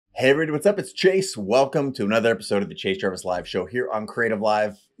Hey everybody, what's up? It's Chase. Welcome to another episode of the Chase Jarvis Live Show here on Creative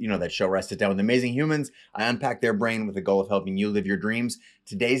Live. You know that show where I sit down with amazing humans. I unpack their brain with the goal of helping you live your dreams.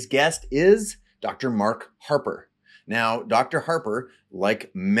 Today's guest is Dr. Mark Harper. Now, Dr. Harper, like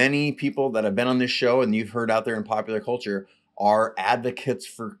many people that have been on this show and you've heard out there in popular culture, are advocates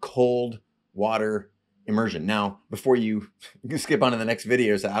for cold water immersion. Now, before you skip on to the next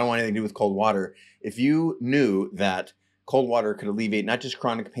video, say I don't want anything to do with cold water. If you knew that cold water could alleviate not just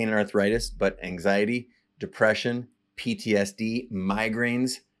chronic pain and arthritis, but anxiety, depression, PTSD,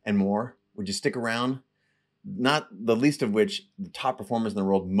 migraines, and more, would you stick around? Not the least of which, the top performers in the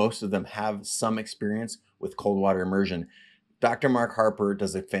world, most of them have some experience with cold water immersion. Dr. Mark Harper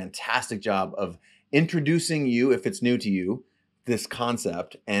does a fantastic job of introducing you, if it's new to you, this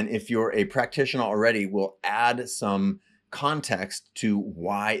concept. And if you're a practitioner already, we'll add some context to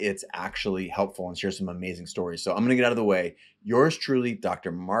why it's actually helpful and share some amazing stories. So I'm going to get out of the way. Yours truly,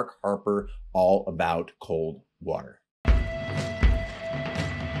 Dr. Mark Harper, all about cold water.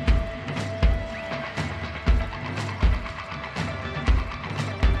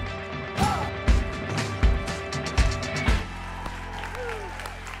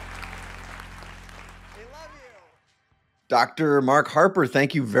 Dr. Mark Harper,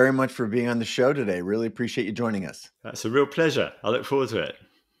 thank you very much for being on the show today. Really appreciate you joining us. That's a real pleasure. I look forward to it.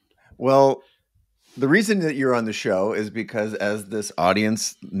 Well, the reason that you're on the show is because, as this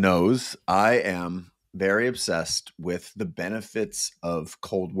audience knows, I am very obsessed with the benefits of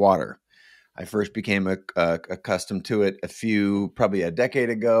cold water. I first became accustomed to it probably a decade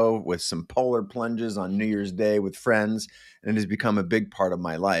ago with some polar plunges on New Year's Day with friends, and it has become a big part of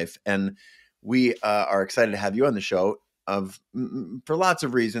my life. And we are excited to have you on the show for lots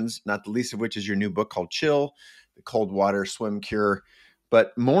of reasons, not the least of which is your new book called Chill, the Cold Water Swim Cure.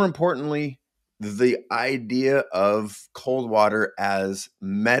 But more importantly, the idea of cold water as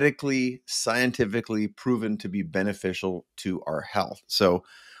medically, scientifically proven to be beneficial to our health. So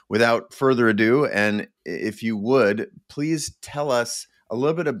without further ado, and if you would, please tell us a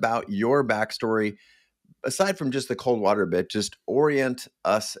little bit about your backstory. Aside from just the cold water bit, just orient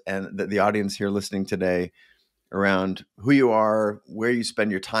us and the audience here listening today around who you are, where you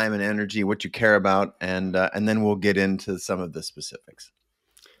spend your time and energy, what you care about, and then we'll get into some of the specifics.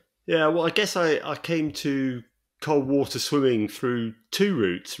 Yeah, well, I guess I came to cold water swimming through two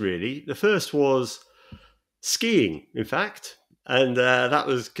routes, really. The first was skiing, in fact. And that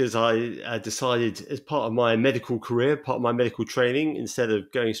was because I decided, as part of my medical career, part of my medical training, instead of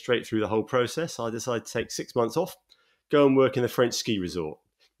going straight through the whole process, I decided to take 6 months off, go and work in a French ski resort.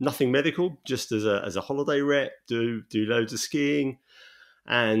 Nothing medical, just as a holiday rep, do loads of skiing.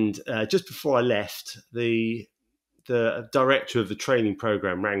 And just before I left, the director of the training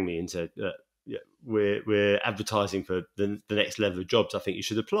program rang me and said, we're advertising for the next level of jobs. I think you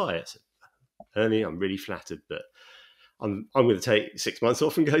should apply. I said, Ernie, I'm really flattered, but I'm going to take 6 months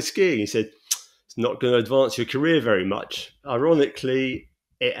off and go skiing. He said, it's not going to advance your career very much. Ironically,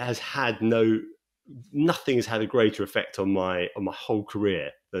 it has had nothing has had a greater effect on my whole career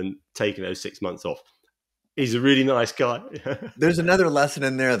than taking those 6 months off. He's a really nice guy. There's another lesson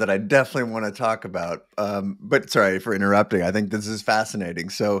in there that I definitely want to talk about. But sorry for interrupting. I think this is fascinating.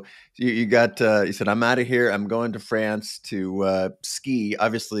 So you said, I'm out of here. I'm going to France to ski,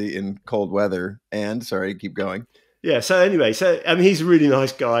 obviously in cold weather. And sorry, keep going. Yeah. So anyway, he's a really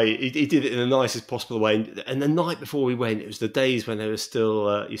nice guy. He did it in the nicest possible way. And the night before we went, it was the days when there was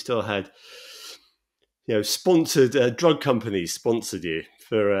still, you still had, sponsored drug companies sponsored you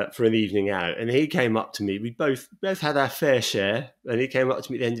for an evening out. And he came up to me. We both had our fair share. And he came up to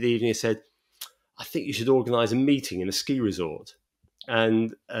me at the end of the evening and said, I think you should organise a meeting in a ski resort,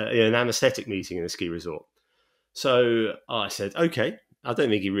 and an anaesthetic meeting in a ski resort. So I said, okay. I don't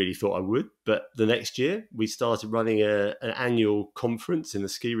think he really thought I would. But the next year, we started running an annual conference in the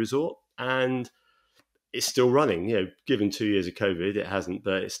ski resort. And it's still running. Given 2 years of COVID, it hasn't,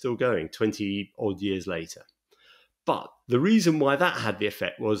 but it's still going 20 odd years later. But the reason why that had the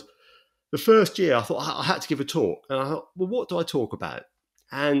effect was the first year I thought I had to give a talk. And I thought, well, what do I talk about?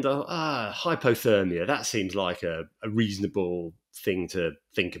 And hypothermia, that seems like a reasonable thing to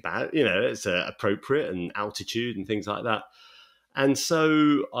think about. It's appropriate, and altitude and things like that. And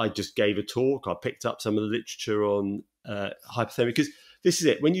so I just gave a talk. I picked up some of the literature on hypothermia, because this is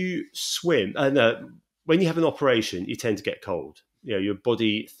it. When you swim, when you have an operation, you tend to get cold. Your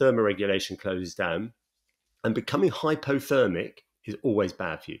body thermoregulation closes down, and becoming hypothermic is always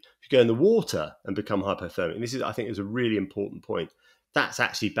bad for you. If you go in the water and become hypothermic, and this is, I think, is a really important point, that's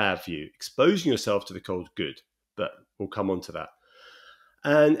actually bad for you. Exposing yourself to the cold, good, but we'll come on to that.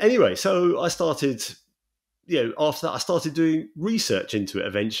 And anyway, so I started after that, I started doing research into it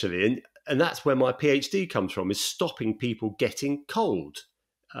eventually, and that's where my PhD comes from, is stopping people getting cold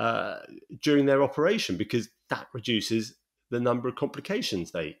during their operation, because that reduces the number of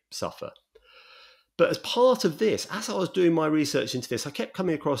complications they suffer. But as part of this, as I was doing my research into this, I kept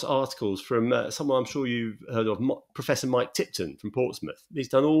coming across articles from someone I'm sure you've heard of, Professor Mike Tipton from Portsmouth. He's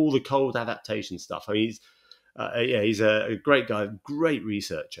done all the cold adaptation stuff. I mean, he's a great guy, great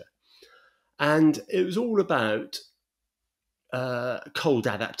researcher. And it was all about cold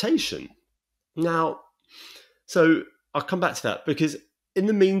adaptation. Now, so I'll come back to that, because in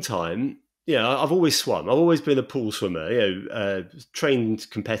the meantime, I've always swum. I've always been a pool swimmer. Trained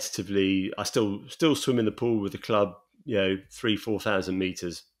competitively. I still swim in the pool with the club. 3,000-4,000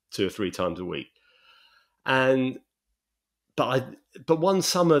 meters 2 or 3 times a week. But one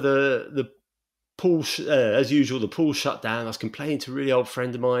summer the pool, as usual, the pool shut down. I was complaining to a really old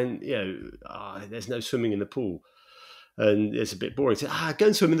friend of mine. There's no swimming in the pool, and it's a bit boring. He said, go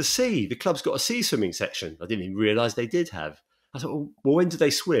and swim in the sea. The club's got a sea swimming section. I didn't even realise they did have. I thought, well, when do they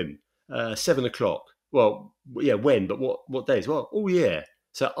swim? 7 o'clock. Well, yeah, when? But what days? Well, oh yeah.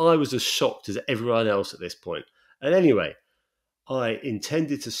 So I was as shocked as everyone else at this point. And anyway, I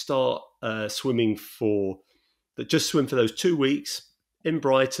intended to start swimming just swim for those 2 weeks in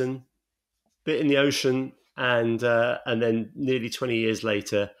Brighton, bit in the ocean, and then nearly 20 years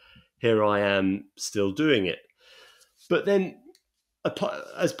later, here I am still doing it. But then,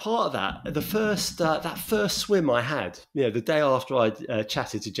 as part of that, that first swim I had, the day after I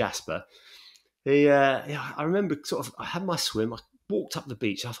chatted to Jasper, I remember I had my swim. I walked up the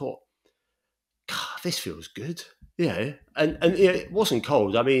beach. I thought, God, this feels good. And it wasn't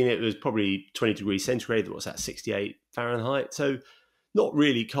cold. I mean, it was probably 20 degrees centigrade. What's that? 68 Fahrenheit. So not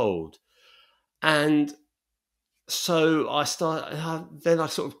really cold. And so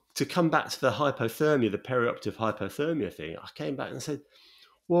to come back to the hypothermia, the perioperative hypothermia thing, I came back and said,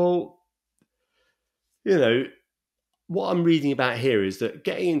 well, what I'm reading about here is that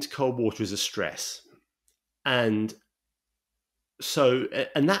getting into cold water is a stress. And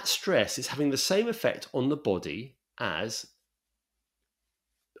that stress is having the same effect on the body as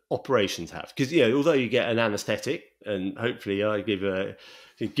operations have. Because, although you get an anesthetic, and hopefully I give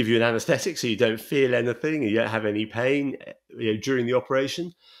you an anesthetic so you don't feel anything, you don't have any pain during the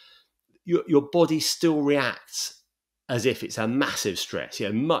operation, your body still reacts as if it's a massive stress,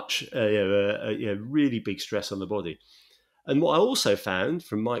 really big stress on the body. And what I also found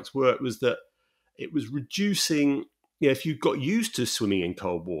from Mike's work was that it was reducing, if you got used to swimming in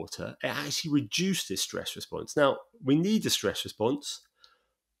cold water, it actually reduced this stress response. Now, we need a stress response,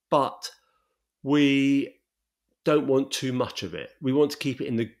 but we don't want too much of it. We want to keep it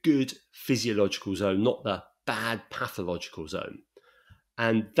in the good physiological zone, not the bad pathological zone.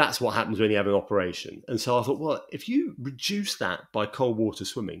 And that's what happens when you have an operation. And so I thought, well, if you reduce that by cold water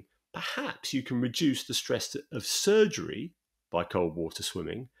swimming, perhaps you can reduce the stress of surgery by cold water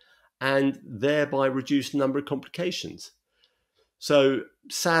swimming, and thereby reduce the number of complications. So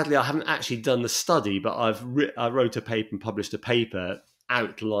sadly, I haven't actually done the study, but I wrote a paper and published a paper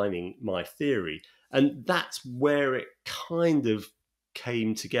outlining my theory. And that's where it kind of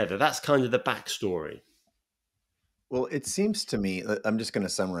came together. That's kind of the backstory. Well, it seems to me, I'm just going to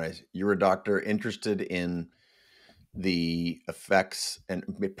summarize. You're a doctor interested in the effects and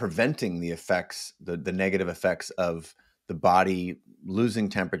preventing the effects, the negative effects of the body losing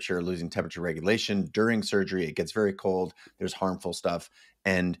temperature regulation during surgery. It gets very cold. There's harmful stuff.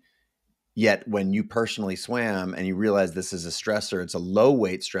 And yet when you personally swam and you realize this is a stressor, it's a low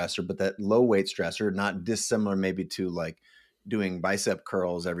weight stressor, but that low weight stressor, not dissimilar maybe to like doing bicep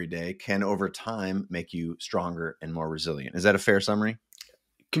curls every day, can over time make you stronger and more resilient. Is that a fair summary?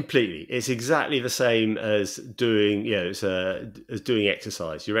 Completely. It's exactly the same as doing, as doing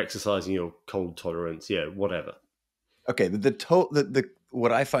exercise. You're exercising your cold tolerance, whatever. Okay.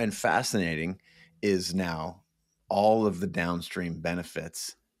 What I find fascinating is now all of the downstream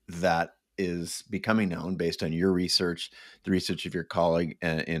benefits that is becoming known based on your research, the research of your colleague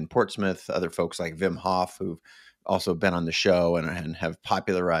in Portsmouth, other folks like Wim Hof, who've also been on the show and have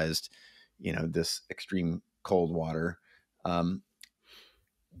popularized, this extreme cold water.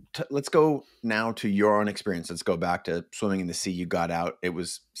 Let's go now to your own experience. Let's go back to swimming in the sea. You got out. It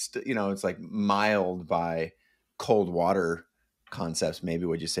was, it's like mild by cold water concepts. Maybe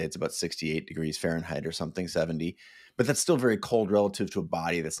would you say it's about 68 degrees Fahrenheit or something, 70, but that's still very cold relative to a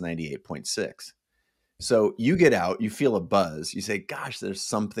body that's 98.6. So you get out, you feel a buzz. You say, gosh, there's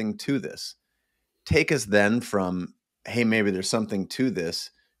something to this. Take us then from, hey, maybe there's something to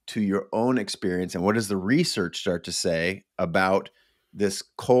this, to your own experience. And what does the research start to say about this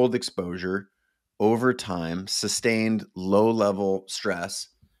cold exposure over time, sustained low-level stress,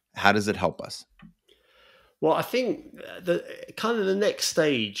 how does it help us? Well, I think the kind of the next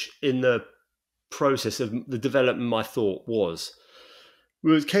stage in the process of the development of my thought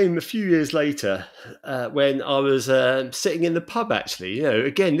came a few years later when I was sitting in the pub. Actually,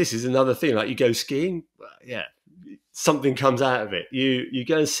 again, this is another thing. Like you go skiing, yeah, something comes out of it. You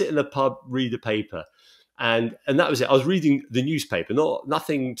go and sit in the pub, read a paper, and that was it. I was reading the newspaper,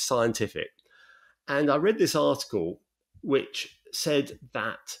 nothing scientific, and I read this article which said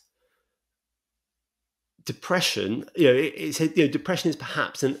that depression, it said depression is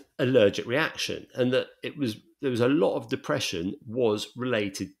perhaps an allergic reaction, and that there was a lot of depression was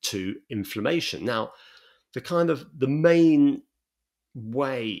related to inflammation. Now, the main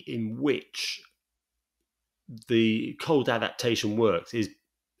way in which the cold adaptation works is,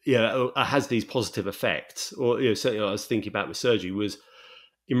 has these positive effects, or certainly I was thinking about with surgery, was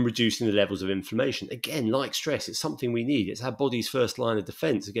in reducing the levels of inflammation. Again, like stress, it's something we need. It's our body's first line of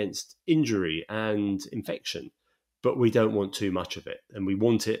defense against injury and infection, but we don't want too much of it. And we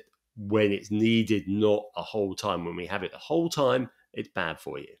want it when it's needed, not a whole time. When we have it the whole time, it's bad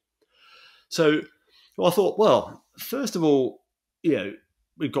for you. So I thought, well, first of all,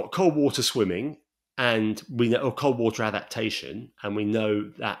 we've got cold water swimming, and we know cold water adaptation, and we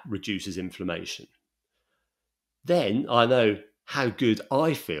know that reduces inflammation. Then I know how good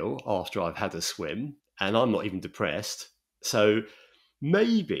I feel after I've had a swim, and I'm not even depressed. So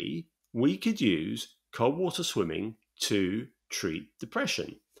maybe we could use cold water swimming to treat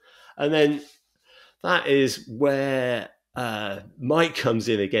depression. And then that is where Mike comes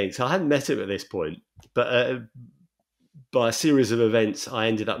in again. So I hadn't met him at this point, but by a series of events, I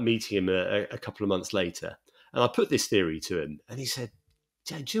ended up meeting him a couple of months later. And I put this theory to him, and he said,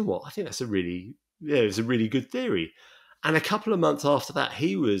 "Do you know what? I think that's it's a really good theory." And a couple of months after that,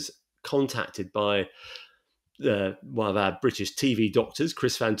 he was contacted by one of our British TV doctors,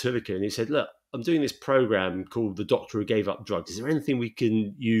 Chris Van Tuvica, and he said, "Look, I'm doing this program called The Doctor Who Gave Up Drugs. Is there anything we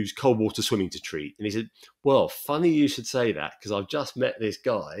can use cold water swimming to treat?" And he said, "Well, funny you should say that, because I've just met this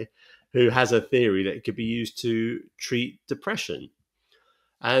guy who has a theory that it could be used to treat depression."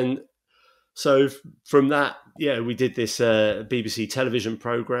 And so from that, we did this BBC television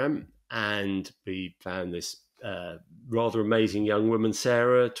program, and we found this rather amazing young woman,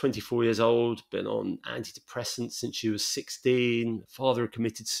 Sarah, 24 years old, been on antidepressants since she was 16. Father had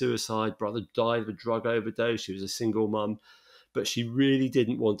committed suicide, brother died of a drug overdose. She was a single mum, but she really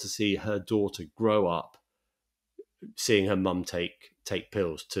didn't want to see her daughter grow up seeing her mum take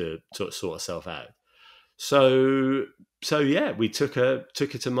pills to sort herself out. So we took her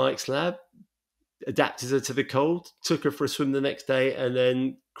to Mike's lab, adapted her to the cold, took her for a swim the next day, and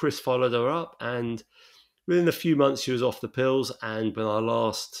then Chris followed her up, and within a few months she was off the pills. And when I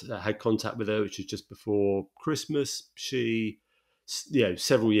last had contact with her, which was just before Christmas, she,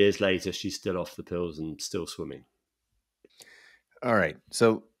 several years later, she's still off the pills and still swimming. All right.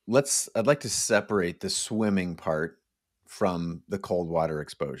 So I'd like to separate the swimming part from the cold water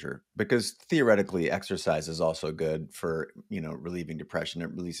exposure, because theoretically exercise is also good for, relieving depression.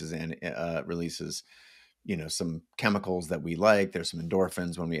 It releases, some chemicals that we like. There's some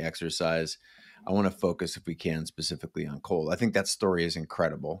endorphins when we exercise. I want to focus, if we can, specifically on cold. I think that story is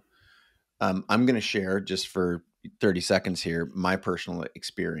incredible. I'm going to share, just for 30 seconds here, my personal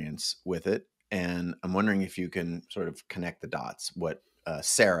experience with it. And I'm wondering if you can sort of connect the dots. What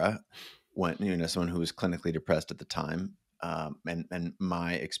Sarah went, someone who was clinically depressed at the time, and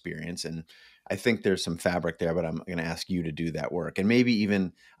my experience. And I think there's some fabric there, but I'm going to ask you to do that work. And maybe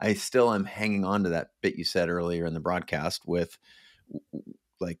even I still am hanging on to that bit you said earlier in the broadcast with,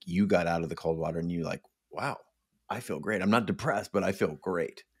 like, you got out of the cold water and you like, wow, I feel great. I'm not depressed, but I feel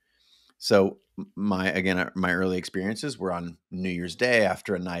great. So my early experiences were on New Year's Day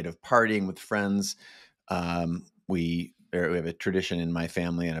after a night of partying with friends. We have a tradition in my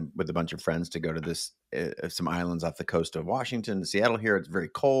family and with a bunch of friends to go to some islands off the coast of Washington to Seattle here. It's very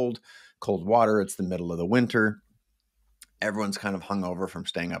cold water. It's the middle of the winter. Everyone's kind of hungover from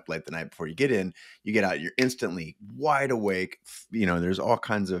staying up late the night before. You get in, you get out, you're instantly wide awake. There's all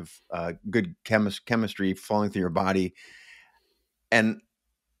kinds of good chemistry flowing through your body. And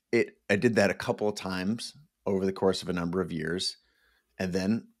I did that a couple of times over the course of a number of years. And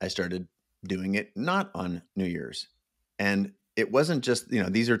then I started doing it not on New Year's. And it wasn't just,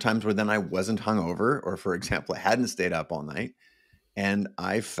 these are times where then I wasn't hungover, or, for example, I hadn't stayed up all night, and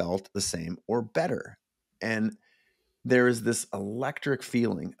I felt the same or better. And there is this electric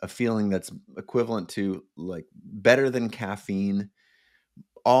feeling, a feeling that's equivalent to, like, better than caffeine,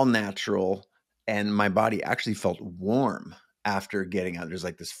 all natural. And my body actually felt warm after getting out. There's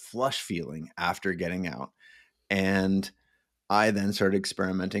like this flush feeling after getting out. And I then started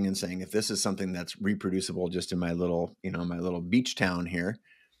experimenting and saying, if this is something that's reproducible just in my little, my little beach town here,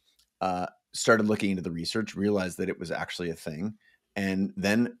 started looking into the research, realized that it was actually a thing, and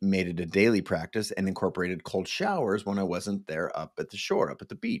then made it a daily practice and incorporated cold showers when I wasn't there up at the shore, up at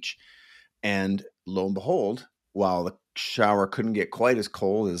the beach. And lo and behold, while the shower couldn't get quite as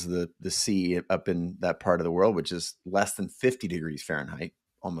cold as the sea up in that part of the world, which is less than 50 degrees Fahrenheit,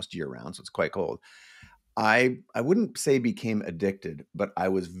 almost year round, so it's quite cold. I wouldn't say became addicted, but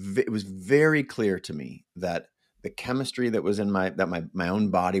it was very clear to me that the chemistry that was in my own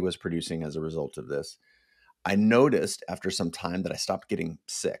body was producing as a result of this. I noticed after some time that I stopped getting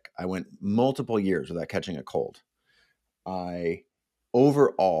sick. I went multiple years without catching a cold. I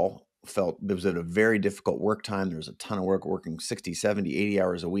overall felt there was at a very difficult work time. There was a ton of work, working 60, 70, 80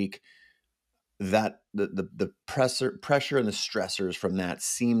 hours a week. That the pressure and the stressors from that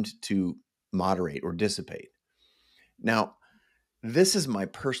seemed to moderate or dissipate. Now, this is my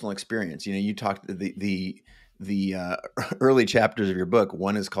personal experience. You talked the early chapters of your book.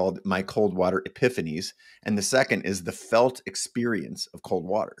 One is called My Cold Water Epiphanies, and the second is the felt experience of cold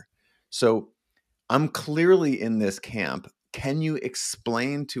water. So I'm clearly in this camp. Can you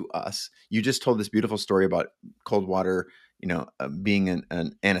explain to us? You just told this beautiful story about cold water, being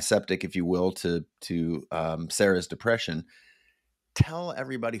an antiseptic, if you will, to Sarah's depression. Tell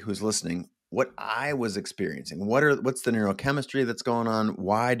everybody who's listening what I was experiencing. What's the neurochemistry that's going on?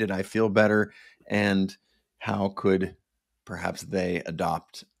 Why did I feel better? And how could perhaps they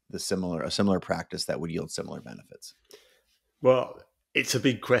adopt a similar practice that would yield similar benefits? Well, it's a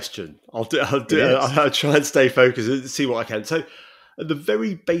big question. I'll try and stay focused and see what I can. So at the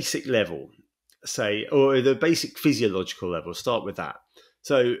very basic level, or the basic physiological level, start with that.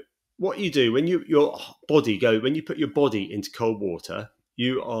 So what you do when you put your body into cold water,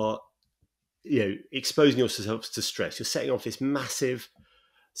 you are exposing yourself to stress. You're setting off this massive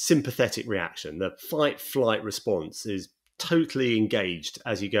sympathetic reaction. The fight-flight response is totally engaged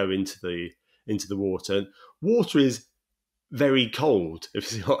as you go into the water. And water is very cold,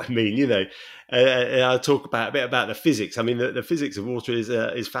 if you know what I mean. I'll talk a bit about the physics. I mean, the physics of water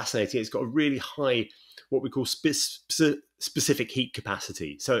is fascinating. It's got a really high, what we call specific heat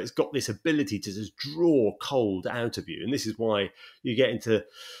capacity. So it's got this ability to just draw cold out of you. And this is why you get into,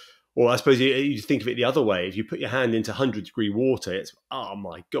 or I suppose you think of it the other way. If you put your hand into 100-degree water, it's, oh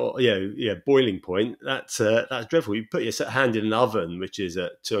my God, boiling point. That's dreadful. You put your hand in an oven, which is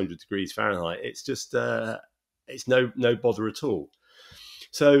at 200 degrees Fahrenheit. It's just, it's no bother at all.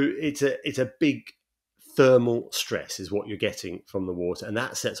 So it's a big thermal stress is what you're getting from the water. And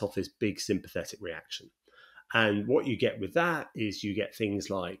that sets off this big sympathetic reaction. And what you get with that is you get things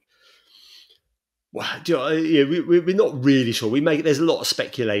like, well, we're not really sure. There's a lot of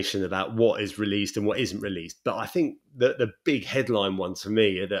speculation about what is released and what isn't released. But I think that the big headline ones for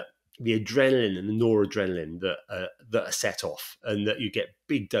me are that the adrenaline and the noradrenaline that are set off, and that you get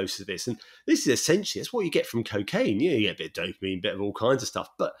big doses of this. And this is essentially, it's what you get from cocaine. You get a bit of dopamine, a bit of all kinds of stuff.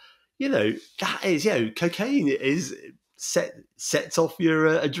 But, that is, cocaine sets off your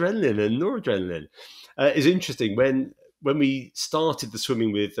adrenaline and noradrenaline. It's interesting when we started the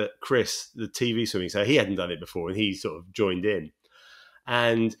swimming with Chris, the TV swimming, so he hadn't done it before and he sort of joined in.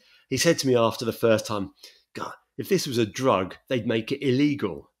 And he said to me after the first time, God, if this was a drug, they'd make it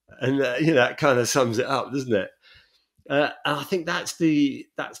illegal. And, that kind of sums it up, doesn't it? And I think that's the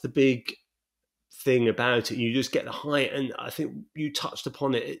big thing about it. You just get the high, and I think you touched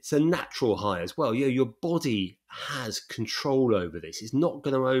upon it. It's a natural high as well. Your body has control over this. It's not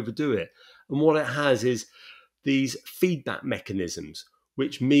going to overdo it. And what it has is these feedback mechanisms,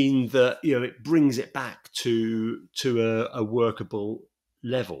 which mean that it brings it back to a workable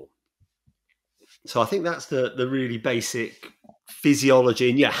level. So I think that's the really basic physiology,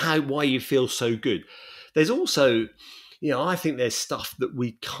 and why you feel so good. There's also, I think there's stuff that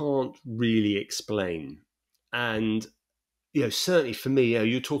we can't really explain, and certainly for me,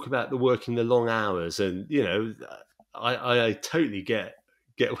 you talk about the working the long hours, and I totally get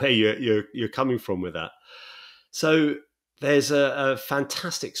where you're coming from with that. So there's a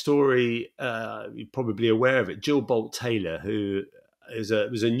fantastic story, you're probably aware of it. Jill Bolt Taylor, who was a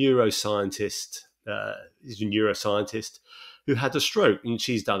neuroscientist, who had a stroke, and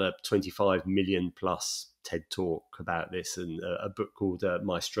she's done a 25 million plus TED talk about this, and a book called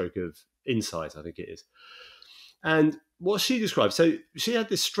My Stroke of Insight, I think it is. And what she described, so she had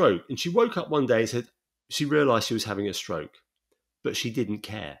this stroke, and she woke up one day and said she realised she was having a stroke, but she didn't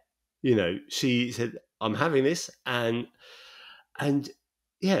care. She said, I'm having this, and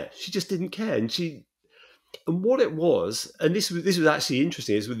she just didn't care. And And what it was, and this was actually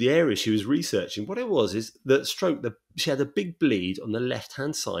interesting, is with the area she was researching. What it was is that she had a big bleed on the left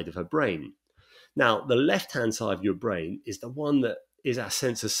hand side of her brain. Now, the left hand side of your brain is the one that is our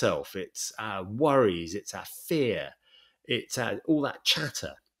sense of self. It's our worries, it's our fear, it's all that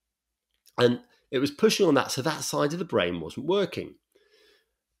chatter, and it was pushing on that, so that side of the brain wasn't working.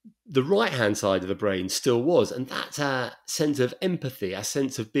 The right hand side of the brain still was, and that's our sense of empathy, our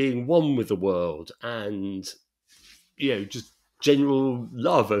sense of being one with the world, and just general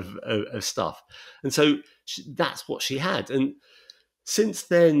love of stuff. And so that's what she had. And since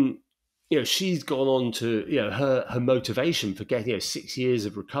then, she's gone on to, her motivation for getting, 6 years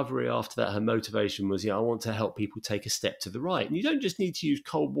of recovery after that, her motivation was, I want to help people take a step to the right. And you don't just need to use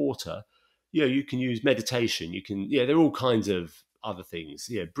cold water. You can use meditation. You can, there are all kinds of other things,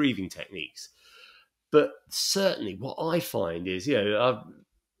 breathing techniques. But certainly what I find is, I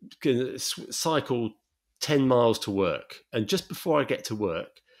can cycle 10 miles to work. And just before I get to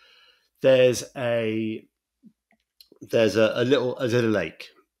work, there's a little lake.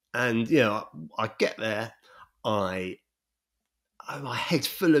 And, I get there, my head's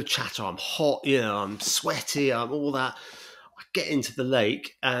full of chatter. I'm hot, I'm sweaty, I'm all that. I get into the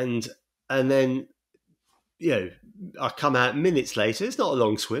lake and then, I come out minutes later. It's not a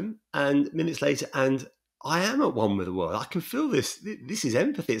long swim. And minutes later, and I am at one with the world. I can feel this. This is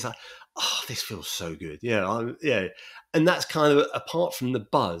empathy. It's like, oh, this feels so good. And that's kind of, apart from the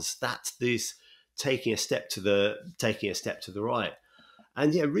buzz, that's this taking a step to the right.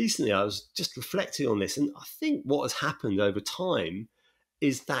 And recently I was just reflecting on this, and I think what has happened over time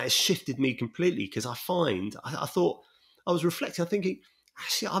is that has shifted me completely, because I find I thought I was reflecting, I'm thinking,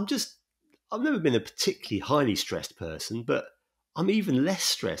 actually, I've never been a particularly highly stressed person, but I'm even less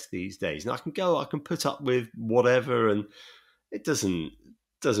stressed these days, and I can put up with whatever, and it doesn't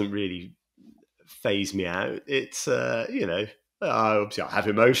really phase me out. It's obviously I have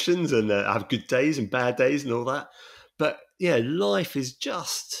emotions, and I have good days and bad days and all that, but life is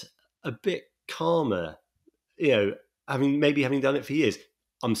just a bit calmer. Having done it for years,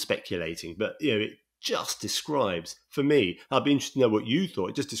 I'm speculating, but it just describes, for me, I'd be interested to know what you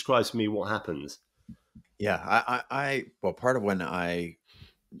thought. It just describes for me what happens. Yeah, well, part of when I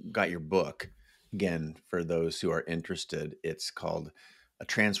got your book, again, for those who are interested, it's called A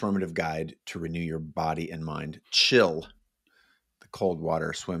Transformative Guide to Renew Your Body and Mind. Chill, the cold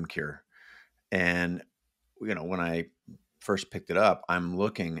water swim cure. And, when I first picked it up, I'm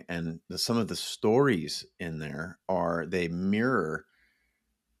looking, and some of the stories in there they mirror,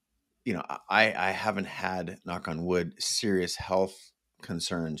 I haven't had, knock on wood, serious health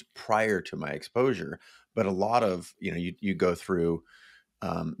concerns prior to my exposure, but a lot of, you go through,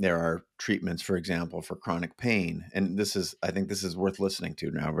 there are treatments, for example, for chronic pain. And I think this is worth listening to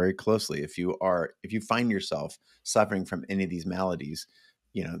now very closely. If you find yourself suffering from any of these maladies,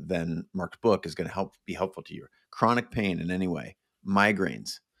 then Mark's book is going to be helpful to you. Chronic pain in any way,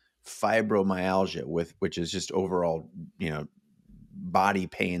 migraines, fibromyalgia, which is just overall, body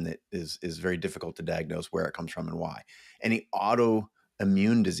pain that is very difficult to diagnose where it comes from and why. Any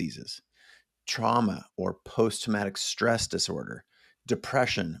autoimmune diseases, trauma or post-traumatic stress disorder,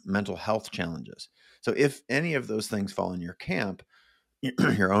 depression, mental health challenges. So if any of those things fall in your camp,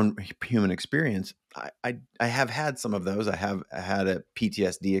 your own human experience, I have had some of those. I had a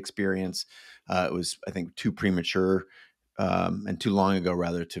PTSD experience. It was, I think, too premature and too long ago,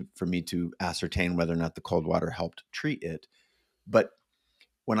 rather, for me to ascertain whether or not the cold water helped treat it. But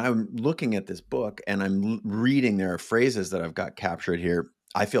when I'm looking at this book and I'm reading, there are phrases that I've got captured here.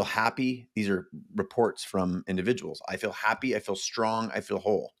 I feel happy. These are reports from individuals. I feel happy. I feel strong. I feel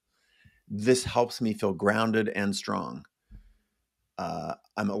whole. This helps me feel grounded and strong.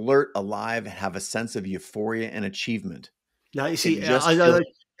 I'm alert, alive, and have a sense of euphoria and achievement. Now, you see, I know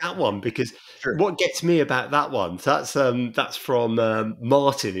that one, because Sure. What gets me about that one, that's from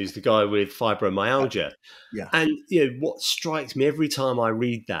Martin, who's the guy with fibromyalgia. Yeah. And, what strikes me every time I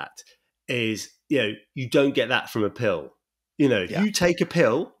read that is, you don't get that from a pill. If you take a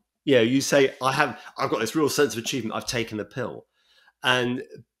pill, you say, I've got this real sense of achievement. I've taken the pill.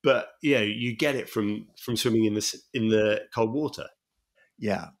 But you get it from swimming in the cold water.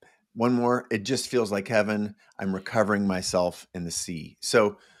 Yeah. One more. It just feels like heaven. I'm recovering myself in the sea.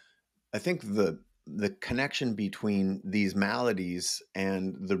 So I think the connection between these maladies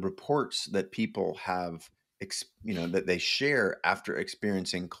and the reports that people have, that they share after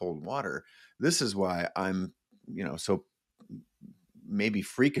experiencing cold water. This is why I'm, so maybe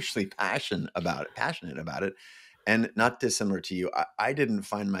freakishly passionate about it. And not dissimilar to you, I didn't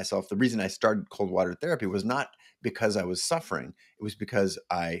find myself, the reason I started cold water therapy was not because I was suffering. It was because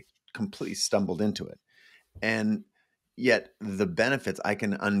I completely stumbled into it. And yet the benefits, I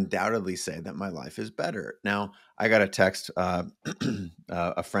can undoubtedly say that my life is better. Now, I got a text,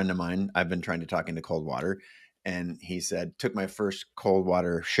 a friend of mine, I've been trying to talk into cold water, and he said, took my first cold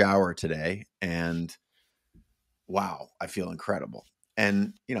water shower today, and wow, I feel incredible.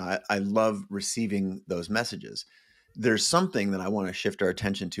 And, I love receiving those messages. There's something that I want to shift our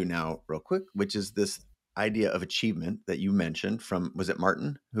attention to now real quick, which is this idea of achievement that you mentioned from, was it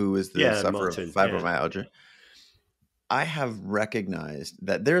Martin, who is the Yeah, sufferer of Martin. Yeah. fibromyalgia? I have recognized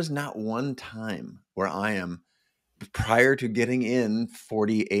that there's not one time where I am, prior to getting in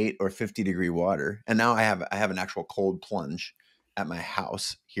 48 or 50-degree water, and now I have an actual cold plunge at my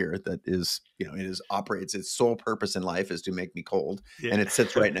house here that is, operates, its sole purpose in life is to make me cold, Yeah. and it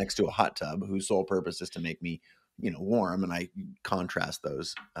sits right next to a hot tub whose sole purpose is to make me, warm, and I contrast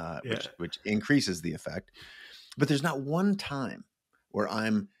those, Yeah. which increases the effect. But there's not one time where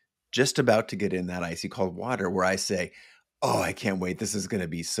I'm just about to get in that icy cold water where I say, "Oh, I can't wait. This is going to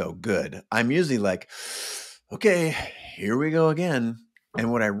be so good." I'm usually like, "Okay, here we go again."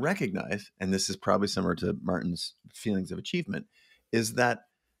 And what I recognize, and this is probably similar to Martin's feelings of achievement, is that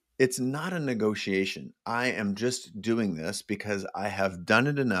it's not a negotiation. I am just doing this because I have done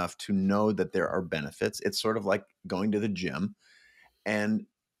it enough to know that there are benefits. It's sort of like going to the gym. And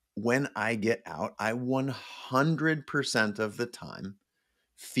when I get out, I 100% of the time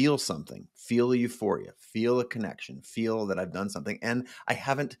feel something, feel a euphoria, feel a connection, feel that I've done something. And I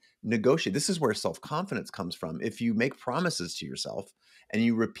haven't negotiated. This is where self-confidence comes from. If you make promises to yourself and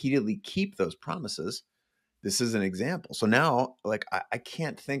you repeatedly keep those promises, this is an example. So now, like, I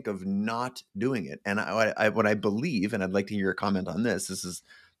can't think of not doing it. And what I believe, and I'd like to hear your comment on this, this is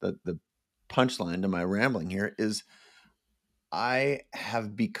the punchline to my rambling here, is I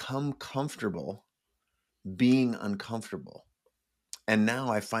have become comfortable being uncomfortable. And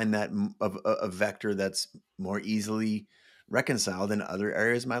now I find that a vector that's more easily reconciled in other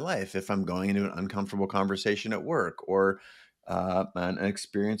areas of my life. If I'm going into an uncomfortable conversation at work, or an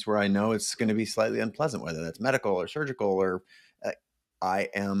experience where I know it's going to be slightly unpleasant, whether that's medical or surgical, or uh, I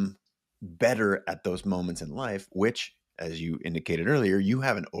am better at those moments in life, which, as you indicated earlier, you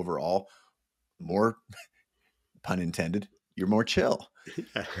have an overall more, pun intended, you're more chill.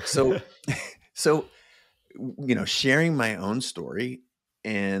 So, so sharing my own story,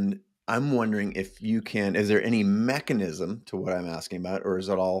 and I'm wondering if you can, is there any mechanism to what I'm asking about, or is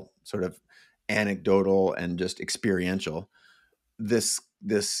it all sort of anecdotal and just experiential? This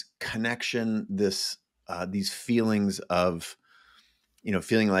connection, these feelings of,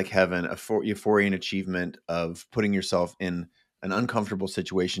 feeling like heaven, euphoria and achievement of putting yourself in an uncomfortable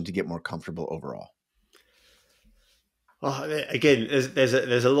situation to get more comfortable overall. Oh, again,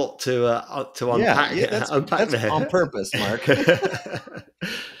 there's a lot to unpack. Yeah, Unpack that's on there. purpose, Mark.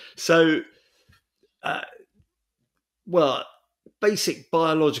 So, uh, well, basic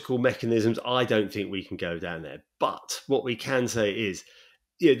biological mechanisms, I don't think we can go down there. But what we can say is,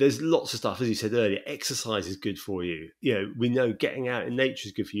 there's lots of stuff, as you said earlier. Exercise is good for you. We know getting out in nature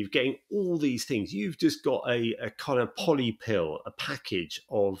is good for you. Getting all these things, you've just got a kind of poly pill, a package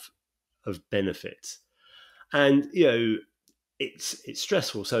of benefits, and it's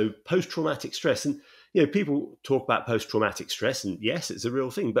stressful. So post-traumatic stress, and people talk about post-traumatic stress, and yes, it's a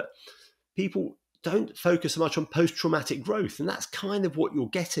real thing, but people don't focus so much on post-traumatic growth, and that's kind of what you're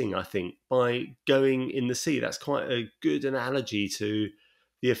getting, I think, by going in the sea. That's quite a good analogy to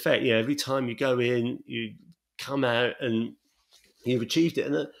the effect. Every time you go in, you come out and you've achieved it.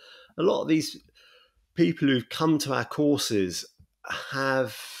 And a lot of these people who've come to our courses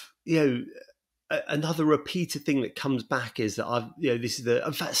have, another repeated thing that comes back is that this is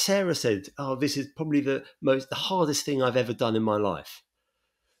in fact, Sarah said, "Oh, this is probably the hardest thing I've ever done in my life."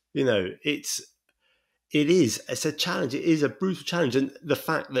 It's a challenge. It is a brutal challenge. And the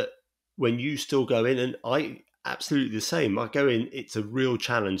fact that when you still go in, and I absolutely the same, I go in, it's a real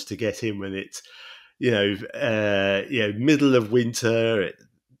challenge to get in when it's, middle of winter,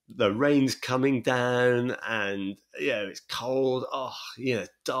 the rain's coming down, and, it's cold,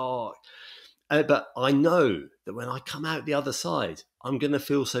 dark. But I know that when I come out the other side, I'm going to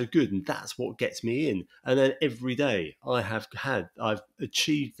feel so good, and that's what gets me in. And then every day I've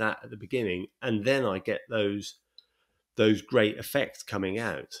achieved that at the beginning, and then I get those great effects coming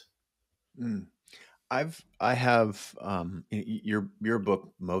out. Mm. I have your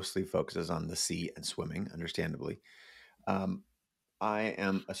book mostly focuses on the sea and swimming, understandably. I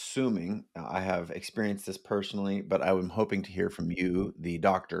am assuming, I have experienced this personally, but I'm hoping to hear from you, the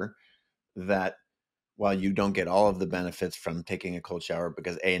doctor, that while you don't get all of the benefits from taking a cold shower,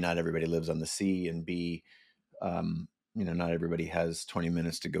 because A, not everybody lives on the sea, and B, not everybody has 20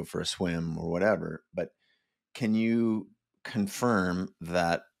 minutes to go for a swim or whatever, but can you confirm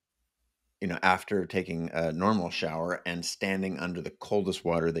that, after taking a normal shower and standing under the coldest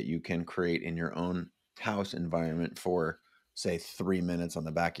water that you can create in your own house environment for, say, 3 minutes on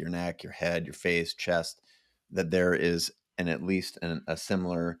the back of your neck, your head, your face, chest, that there is at least a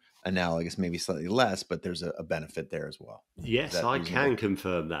similar analogous, maybe slightly less, but there's a benefit there as well. Is Yes, that I reasonable? can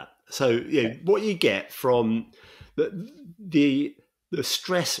confirm that. So, Okay. what you get from the the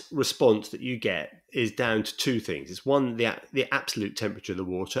stress response that you get is down to two things. It's one, the absolute temperature of the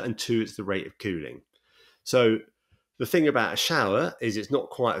water, and two, it's the rate of cooling. So, the thing about a shower is it's not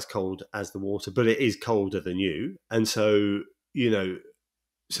quite as cold as the water, but it is colder than you, and so you know.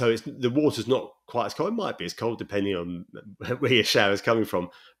 So the water's not quite as cold. It might be as cold depending on where your shower is coming from,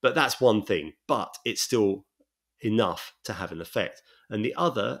 but that's one thing. But it's still enough to have an effect. And the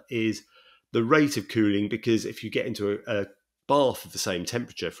other is the rate of cooling, because if you get into a bath of the same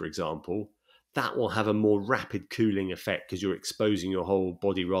temperature, for example, that will have a more rapid cooling effect because you're exposing your whole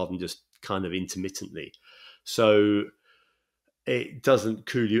body rather than just kind of intermittently. So it doesn't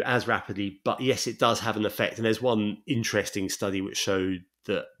cool you as rapidly, but yes, it does have an effect. And there's one interesting study which showed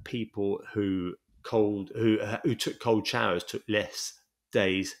that people who took cold showers took less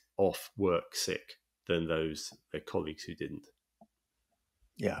days off work sick than their colleagues who didn't.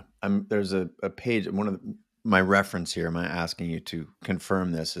 Yeah. There's a page, my reference here, am I asking you to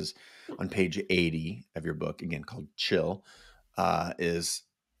confirm this, is on page 80 of your book, again, called Chill, is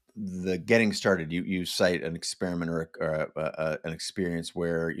the getting started. You cite an experiment or an experience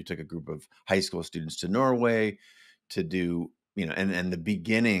where you took a group of high school students to Norway to do, and the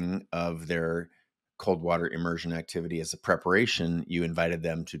beginning of their cold water immersion activity as a preparation, you invited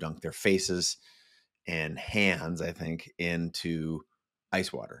them to dunk their faces and hands, I think, into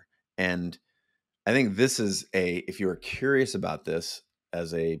ice water. And I think this is if you're curious about this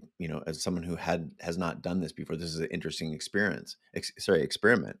as as someone who has not done this before, this is an interesting experiment.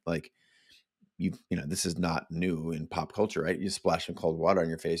 Like this is not new in pop culture, right? You splash some cold water on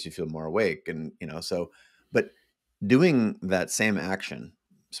your face, you feel more awake. And, but doing that same action,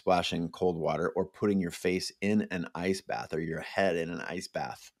 splashing cold water or putting your face in an ice bath or your head in an ice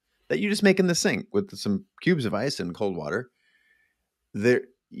bath that you just make in the sink with some cubes of ice and cold water, there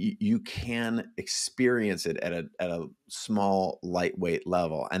you can experience it at a small lightweight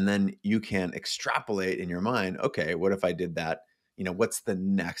level, and then you can extrapolate in your mind, okay, what if I did that, what's the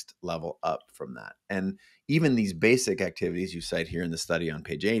next level up from that? And even these basic activities you cite here in the study on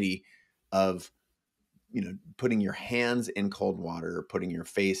page 80 of putting your hands in cold water, putting your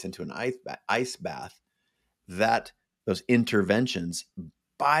face into an ice bath, that those interventions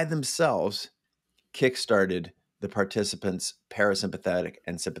by themselves kickstarted the participants' parasympathetic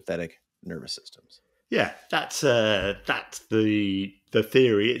and sympathetic nervous systems. Yeah, that's the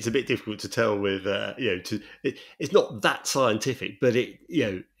theory. It's a bit difficult to tell with it's not that scientific, but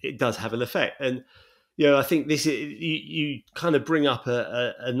it does have an effect. And I think this you kind of bring up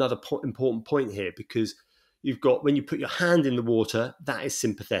another important point here, because you've got, when you put your hand in the water, that is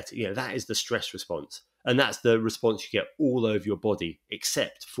sympathetic. That is the stress response, and that's the response you get all over your body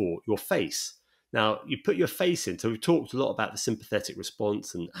except for your face. Now, you put your face in, so we've talked a lot about the sympathetic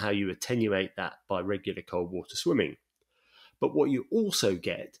response and how you attenuate that by regular cold water swimming. But what you also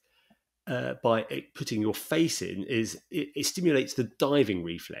get by putting your face in is it stimulates the diving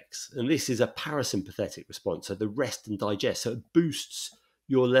reflex. And this is a parasympathetic response, so the rest and digest. So it boosts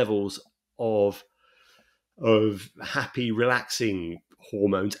your levels of happy, relaxing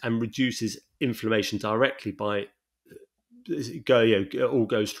hormones and reduces inflammation directly by it all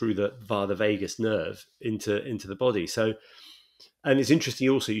goes through via the vagus nerve into the body. So, and it's interesting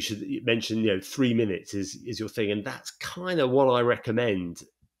also, you should mention 3 minutes is your thing, and that's kind of what I recommend.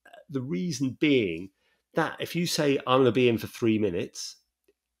 The reason being that if you say I'm going to be in for 3 minutes,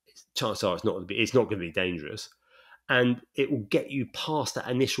 chances are it's not going to be dangerous, and it will get you past that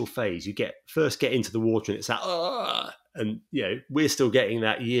initial phase. You get into the water and it's that and we're still getting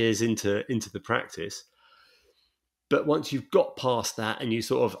that years into the practice. But once you've got past that and you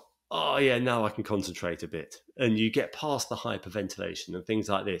sort of, oh yeah, now I can concentrate a bit, and you get past the hyperventilation and things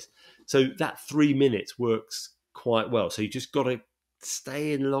like this. So that 3 minutes works quite well. So you just got to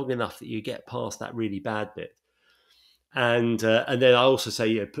stay in long enough that you get past that really bad bit. And then I also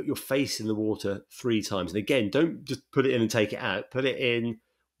say, put your face in the water 3 times. And again, don't just put it in and take it out. Put it in,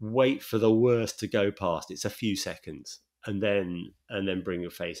 wait for the worst to go past. It's a few seconds, and then bring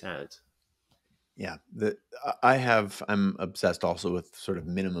your face out. Yeah, I'm obsessed also with sort of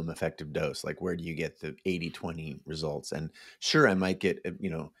minimum effective dose. Like, where do you get the 80-20 results? And sure, I might get,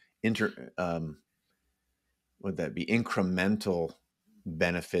 would that be incremental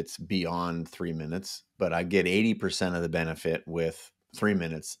benefits beyond 3 minutes, but I get 80% of the benefit with 3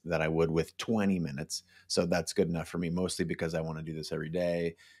 minutes that I would with 20 minutes. So that's good enough for me, mostly because I want to do this every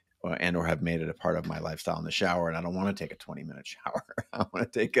day, or have made it a part of my lifestyle in the shower. And I don't want to take a 20-minute shower. I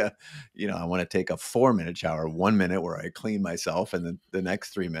want to take a 4-minute shower, 1 minute where I clean myself, and then the next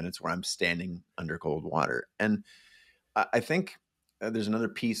 3 minutes where I'm standing under cold water. And I think there's another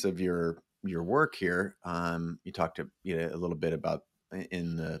piece of your work here. You talked a little bit about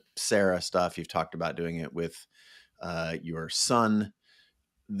in the Sarah stuff. You've talked about doing it with your son.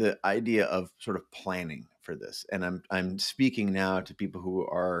 The idea of sort of planning for this, and I'm speaking now to people who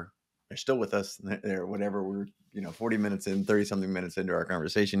are still with us. They're whatever, we're 40 minutes in, 30 something minutes into our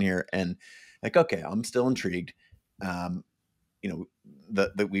conversation here, and like, okay, I'm still intrigued. That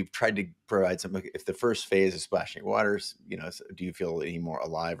we've tried to provide some. If the first phase is splashing waters, do you feel any more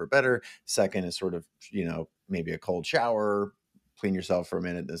alive or better? Second is sort of maybe a cold shower, clean yourself for a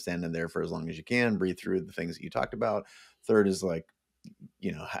minute, then stand in there for as long as you can, breathe through the things that you talked about. Third is like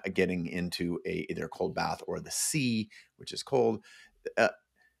getting into either a cold bath or the sea, which is cold. I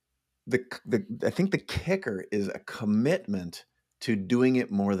think the kicker is a commitment to doing it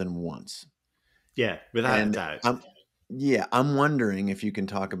more than once. Yeah, without a doubt. I'm wondering if you can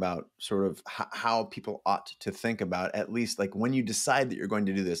talk about sort of how people ought to think about, at least like when you decide that you're going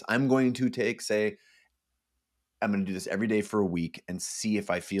to do this. I'm going to I'm going to do this every day for a week and see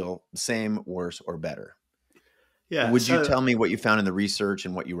if I feel the same, worse, or better. Yeah. Would you tell me what you found in the research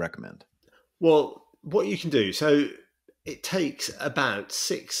and what you recommend? Well, what you can do, so it takes about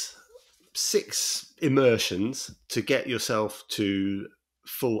six immersions to get yourself to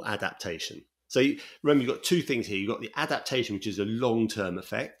full adaptation. So remember, you've got two things here. You've got the adaptation, which is a long-term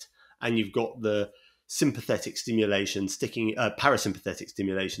effect, and you've got the sympathetic stimulation, parasympathetic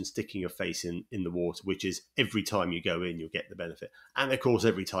stimulation, sticking your face in the water, which is every time you go in, you'll get the benefit. And of course,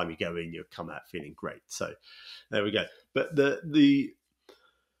 every time you go in, you'll come out feeling great. So there we go. But the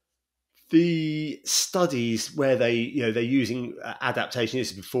studies where they're using adaptation,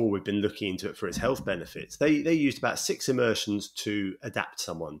 this is before we've been looking into it for its health benefits, they used about 6 immersions to adapt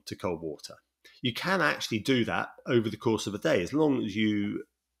someone to cold water. You can actually do that over the course of a day, as long as you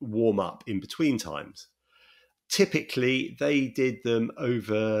warm up in between times. Typically, they did them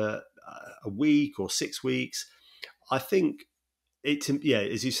over a week or 6 weeks. I think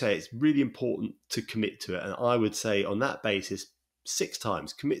as you say, it's really important to commit to it. And I would say on that basis, 6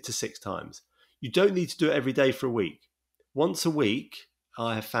 times, commit to 6 times. You don't need to do it every day for a week. Once a week,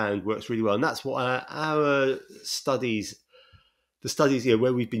 I have found works really well. And that's what our studies, the studies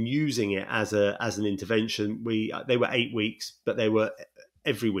where we've been using it as an intervention, they were 8 weeks, but they were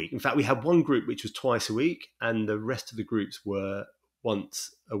every week. In fact, we had one group which was twice a week, and the rest of the groups were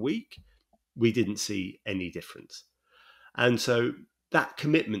once a week. We didn't see any difference. And so that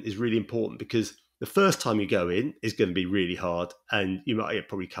commitment is really important, because the first time you go in is going to be really hard, and you might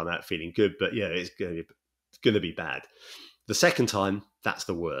probably come out feeling good, but it's going to be bad. The second time, that's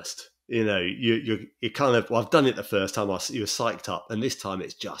the worst. You're kind of, I've done it the first time, you were psyched up, and this time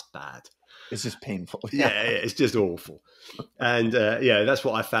it's just bad. It's just painful. Yeah, it's just awful. And that's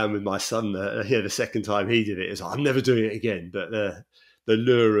what I found with my son. The second time he did it, is I'm never doing it again. But the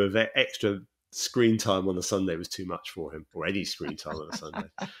lure of extra screen time on a Sunday was too much for him, or any screen time on a Sunday.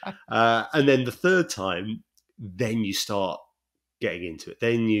 And then the third time, then you start getting into it.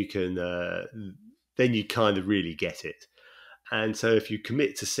 Then you can, then you kind of really get it. And so if you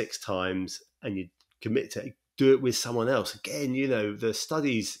commit to 6 times and you commit to do it with someone else, again, the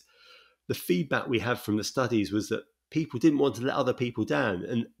studies, the feedback we have from the studies was that people didn't want to let other people down.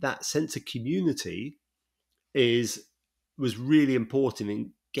 And that sense of community was really important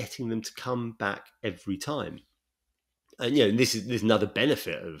in getting them to come back every time. And, this is another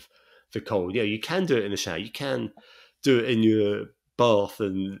benefit of the cold. You can do it in the shower. You can do it in your bath,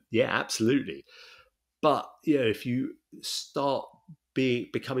 and absolutely. But, if you start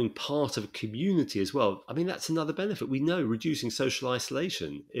becoming part of a community as well, I mean, that's another benefit. We know reducing social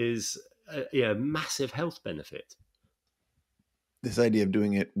isolation is a massive health benefit. This idea of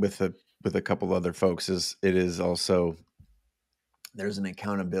doing it with a couple other folks is also, there's an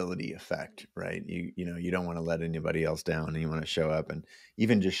accountability effect, right? You don't want to let anybody else down, and you want to show up, and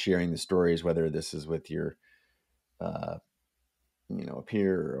even just sharing the stories, whether this is with your a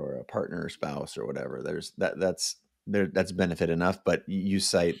peer or a partner or spouse or whatever, that's benefit enough. But you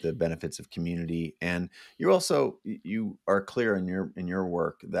cite the benefits of community, and you are clear in your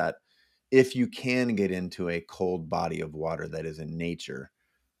work that if you can get into a cold body of water that is in nature,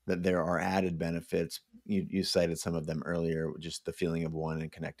 that there are added benefits. You cited some of them earlier, just the feeling of one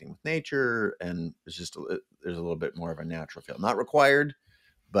and connecting with nature, and there's a little bit more of a natural feel. Not required,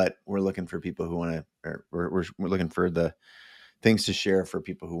 but we're looking for people who want to, or we're looking for the things to share for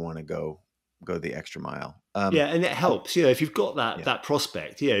people who want to go the extra mile. Yeah, and it helps, if you've got Yeah. that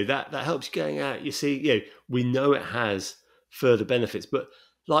prospect, that helps you going out. You see, we know it has further benefits, but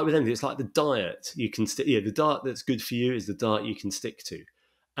like with anything, it's like the diet you can stick. The diet that's good for you is the diet you can stick to,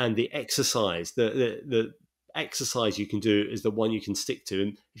 and the exercise, the exercise you can do is the one you can stick to.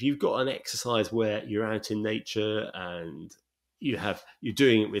 And if you've got an exercise where you're out in nature and you're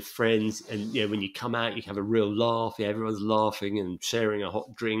doing it with friends, and when you come out, you have a real laugh. Everyone's laughing and sharing a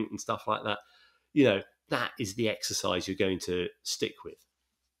hot drink and stuff like that. That is the exercise you're going to stick with.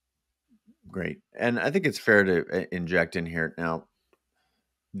 Great. And I think it's fair to inject in here now.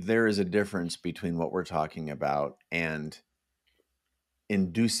 There is a difference between what we're talking about and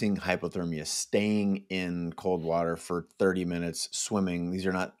inducing hypothermia, staying in cold water for 30 minutes, swimming. These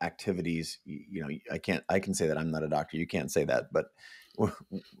are not activities. I can say that I'm not a doctor. You can't say that, but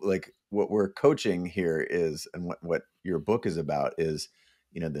like what we're coaching here is, and what your book is about is,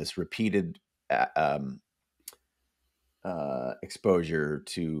 this repeated exposure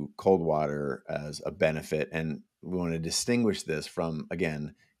to cold water as a benefit. And we want to distinguish this from,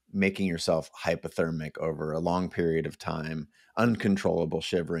 again, making yourself hypothermic over a long period of time, uncontrollable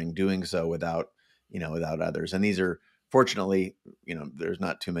shivering, doing so without others. And these are, fortunately, there's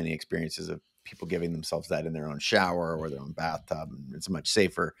not too many experiences of people giving themselves that in their own shower or their own bathtub. It's much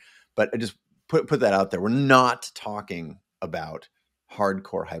safer. But I just put that out there. We're not talking about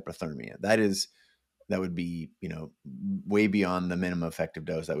hardcore hypothermia. That would be, way beyond the minimum effective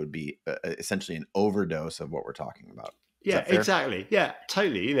dose. That would be essentially an overdose of what we're talking about. Yeah, exactly. Yeah,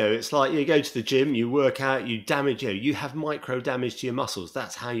 totally. It's like you go to the gym, you work out, you damage, you have micro damage to your muscles.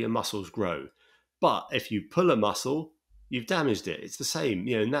 That's how your muscles grow. But if you pull a muscle, you've damaged it. It's the same,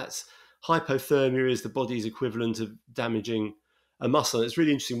 and that's hypothermia is the body's equivalent of damaging a muscle. And it's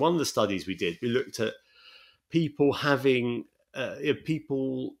really interesting. One of the studies we did, we looked at people having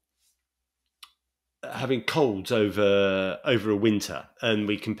colds over a winter, and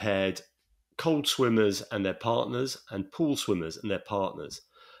we compared cold swimmers and their partners and pool swimmers and their partners.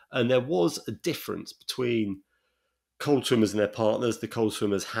 And there was a difference between cold swimmers and their partners. The cold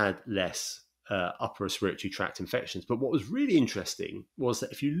swimmers had less upper respiratory tract infections. But what was really interesting was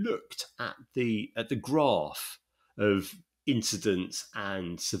that if you looked at the graph of incidence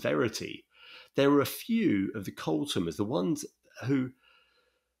and severity, there were a few of the cold swimmers, all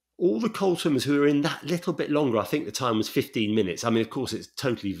the cold swimmers who were in that little bit longer. I think the time was 15 minutes. I mean, of course, it's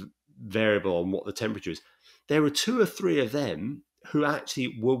totally variable on what the temperature is. There were 2 or 3 of them who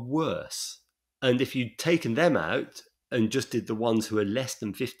actually were worse. And if you'd taken them out and just did the ones who were less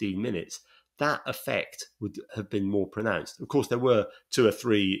than 15 minutes, that effect would have been more pronounced. Of course, there were 2 or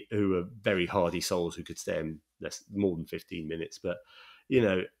 3 who were very hardy souls who could stay in more than 15 minutes. But,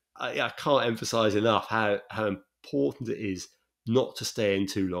 I can't emphasize enough how important it is not to stay in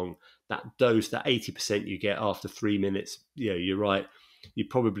too long. That dose, that 80% you get after 3 minutes, you're right. You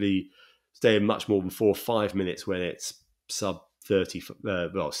probably stay in much more than 4 or 5 minutes when it's sub 30,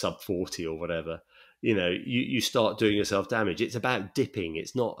 sub 40 or whatever. You start doing yourself damage. It's about dipping.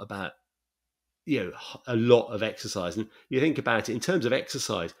 It's not about, a lot of exercise. And you think about it in terms of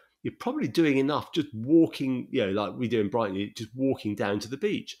exercise, you're probably doing enough just walking, like we do in Brighton, just walking down to the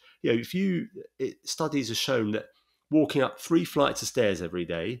beach. Studies have shown that walking up 3 flights of stairs every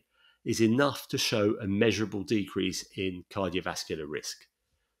day is enough to show a measurable decrease in cardiovascular risk.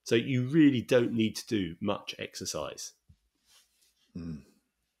 So you really don't need to do much exercise.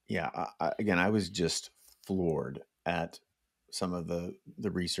 Yeah. Again, I was just floored at some of the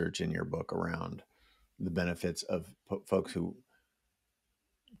research in your book around the benefits of folks who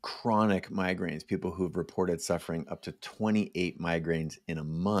chronic migraines, people who've reported suffering up to 28 migraines in a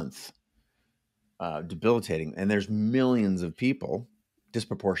month, debilitating. And there's millions of people,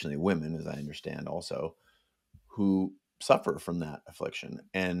 disproportionately women, as I understand also, who suffer from that affliction.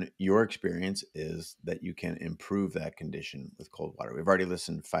 And your experience is that you can improve that condition with cold water. We've already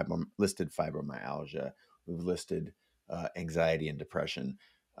listed fibromyalgia. We've listed anxiety and depression.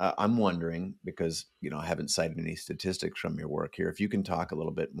 I'm wondering, because I haven't cited any statistics from your work here, if you can talk a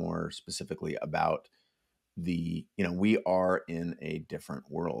little bit more specifically about we are in a different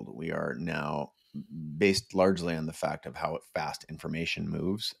world. We are now based largely on the fact of how fast information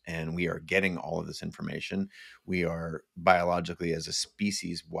moves, and we are getting all of this information. We are biologically, as a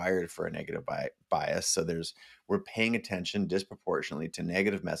species, wired for a negative bias. So we're paying attention disproportionately to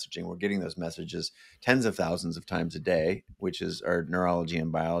negative messaging. We're getting those messages tens of thousands of times a day, which is our neurology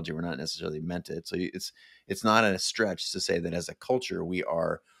and biology. We're not necessarily meant it. So it's not a stretch to say that as a culture, we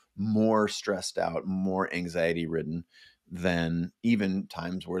are more stressed out, more anxiety ridden than even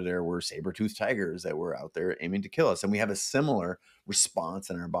times where there were saber-toothed tigers that were out there aiming to kill us. And we have a similar response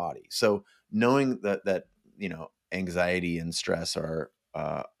in our body. So knowing that anxiety and stress are,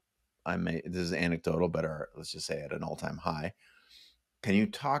 this is anecdotal, but let's just say at an all-time high. Can you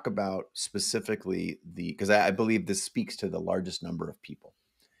talk about specifically because I believe this speaks to the largest number of people.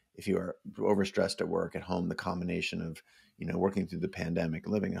 If you are overstressed at work, at home, the combination of, working through the pandemic,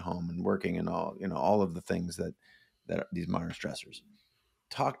 living at home and working and all of the things that these modern stressors.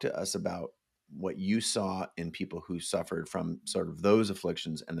 Talk to us about what you saw in people who suffered from sort of those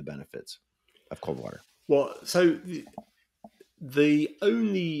afflictions and the benefits of cold water. Well, so the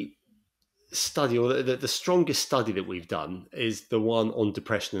only study, or the strongest study that we've done, is the one on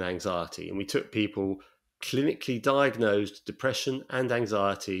depression and anxiety. And we took people clinically diagnosed depression and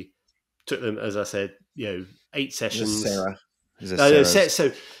anxiety, took them, as I said, 8 sessions. Sarah.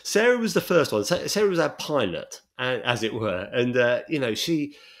 So Sarah was the first one. Sarah was our pilot, as it were. And,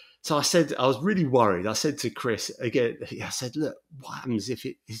 so I said, I was really worried. I said to Chris again, I said, look, what happens if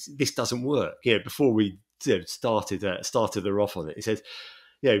this doesn't work? Before we started her off on it, he said,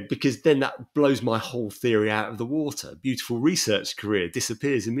 because then that blows my whole theory out of the water. Beautiful research career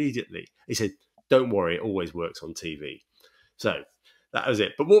disappears immediately. He said, don't worry, it always works on TV. So that was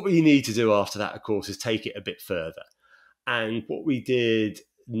it. But what we need to do after that, of course, is take it a bit further. And what we did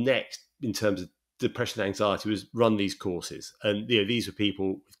next in terms of depression and anxiety was run these courses. And these were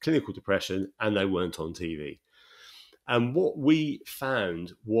people with clinical depression and they weren't on TV. And what we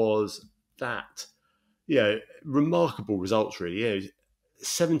found was that, remarkable results really.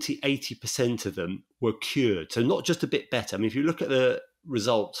 70-80% of them were cured. So not just a bit better. I mean, if you look at the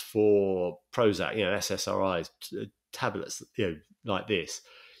results for Prozac, SSRIs, tablets, like this,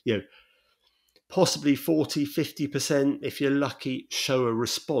 possibly 40-50%, if you're lucky, show a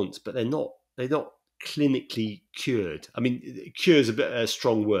response, but they're not clinically cured. I mean, cure is a bit a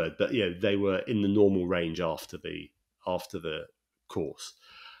strong word, but they were in the normal range after the course.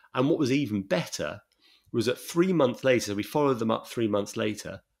 And what was even better was that 3 months later, so we followed them up 3 months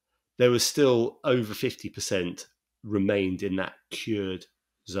later, there was still over 50% remained in that cured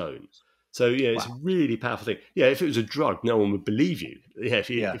zone. So it's a really powerful thing. If it was a drug, no one would believe you. If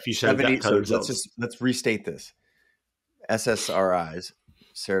you showed that kind of results. Let's restate this. SSRIs,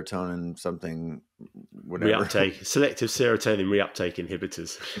 serotonin something, whatever. Reuptake, selective serotonin reuptake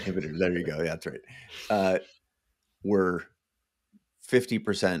inhibitors. There you go. Yeah, that's right. Were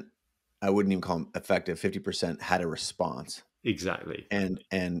 50%. I wouldn't even call them effective. 50% had a response. Exactly.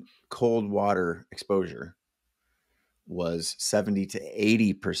 And cold water exposure was 70 to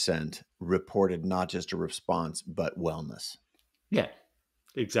 80% reported not just a response, but wellness. Yeah,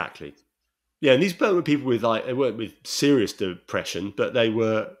 exactly. Yeah, and these weren't people with they weren't with serious depression, but they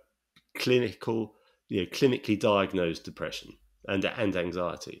were clinically diagnosed depression and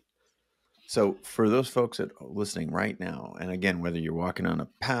anxiety. So for those folks that are listening right now, and again, whether you're walking on a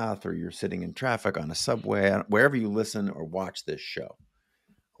path or you're sitting in traffic on a subway, wherever you listen or watch this show,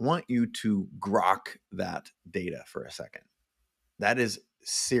 I want you to grok that data for a second. That is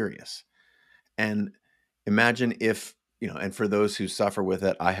serious. And imagine if, and for those who suffer with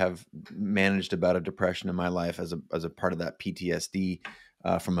it, I have managed a bout of depression in my life as a part of that PTSD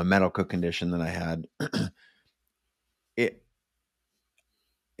from a medical condition that I had.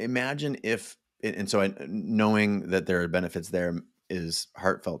 Imagine if, and so knowing that there are benefits there is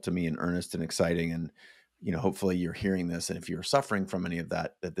heartfelt to me and earnest and exciting. And, hopefully you're hearing this. And if you're suffering from any of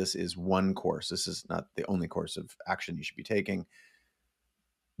that this is one course. This is not the only course of action you should be taking.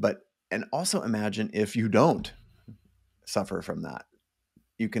 And also imagine if you don't suffer from that.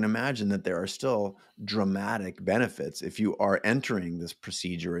 You can imagine that there are still dramatic benefits if you are entering this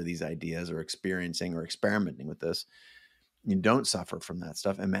procedure or these ideas or experiencing or experimenting with this. You don't suffer from that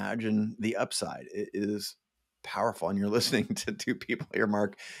stuff. Imagine the upside. It is powerful. And you're listening to two people here,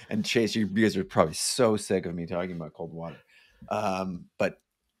 Mark and Chase. You guys are probably so sick of me talking about cold water. But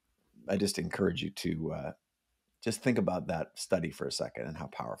I just encourage you to just think about that study for a second and how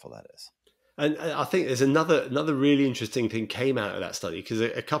powerful that is. And I think there's another really interesting thing came out of that study, because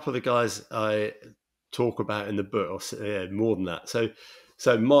a couple of the guys I talk about in the book, or more than that. So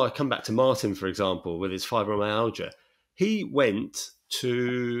come back to Martin, for example, with his fibromyalgia. He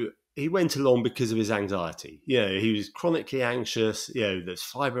he went along because of his anxiety. He was chronically anxious. The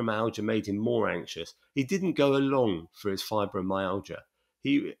fibromyalgia made him more anxious. He didn't go along for his fibromyalgia.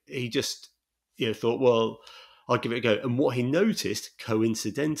 He just thought, well, I'll give it a go. And what he noticed,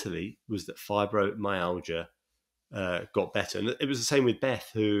 coincidentally, was that fibromyalgia got better. And it was the same with Beth,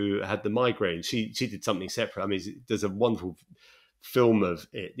 who had the migraine. She did something separate. I mean, there's a wonderful film of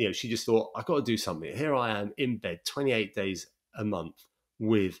it. She just thought, I've got to do something. Here I am in bed 28 days a month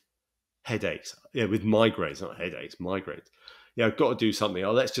with headaches, with migraines, not headaches, migraines. I've got to do something.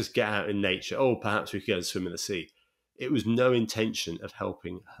 Oh, let's just get out in nature. Oh, perhaps we could go and swim in the sea. It was no intention of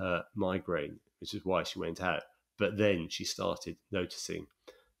helping her migraine, which is why she went out. But then she started noticing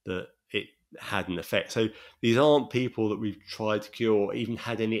that it had an effect. So these aren't people that we've tried to cure or even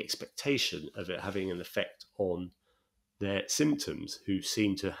had any expectation of it having an effect on their symptoms, who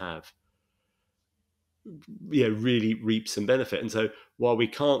seem to have really reap some benefit. And so while we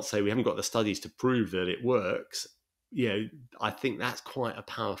can't say, we haven't got the studies to prove that it works, I think that's quite a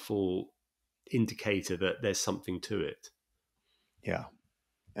powerful indicator that there's something to it. Yeah.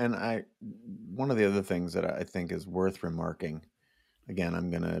 And one of the other things that I think is worth remarking, again,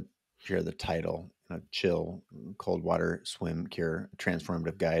 I'm going to share the title, Chill, Cold Water Swim Cure, a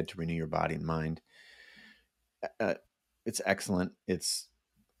Transformative Guide to Renew Your Body and Mind. It's excellent. It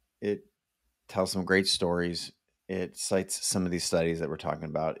tells some great stories. It cites some of these studies that we're talking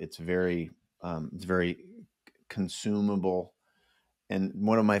about. It's very consumable. And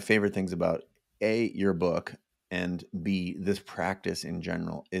one of my favorite things about your book, and B, this practice in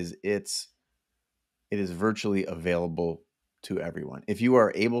general, is it is virtually available to everyone. If you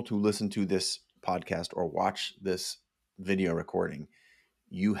are able to listen to this podcast or watch this video recording,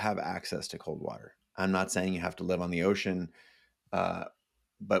 you have access to cold water. I'm not saying you have to live on the ocean,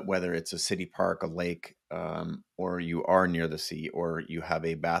 but whether it's a city park, a lake, or you are near the sea, or you have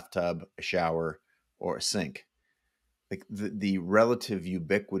a bathtub, a shower, or a sink, like the relative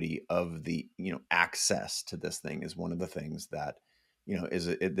ubiquity of the access to this thing is one of the things that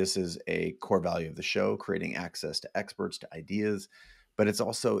this is a core value of the show, creating access to experts, to ideas, but it's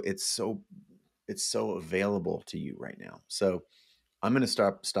so available to you right now. So I'm going to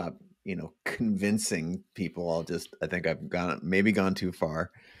stop convincing people. I think I've gone too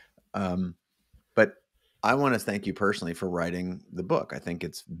far. But I want to thank you personally for writing the book. I think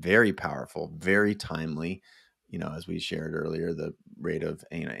it's very powerful, very timely. As we shared earlier, the rate of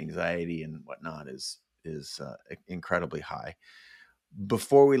anxiety and whatnot is incredibly high.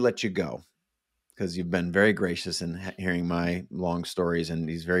 Before we let you go, because you've been very gracious in hearing my long stories and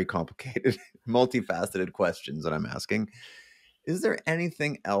these very complicated, multifaceted questions that I'm asking, is there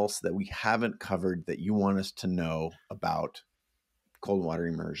anything else that we haven't covered that you want us to know about cold water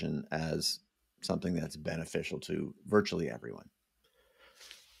immersion as something that's beneficial to virtually everyone?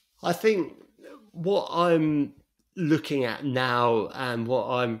 I think what I'm looking at now, and what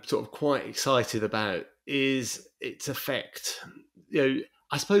I'm sort of quite excited about, is its effect.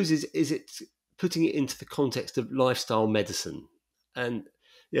 I suppose is it putting it into the context of lifestyle medicine. And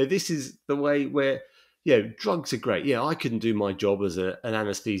this is the way where drugs are great. I couldn't do my job as an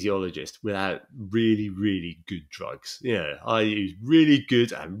anesthesiologist without really, really good drugs. I use really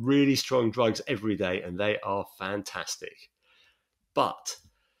good and really strong drugs every day, and they are fantastic. But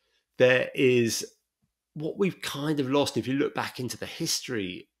there is what we've kind of lost. If you look back into the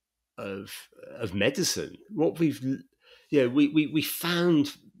history of medicine, what we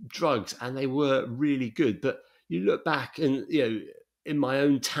found drugs and they were really good. But you look back and, in my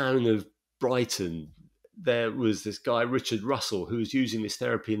own town of Brighton, there was this guy, Richard Russell, who was using this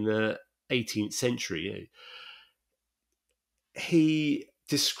therapy in the 18th century. He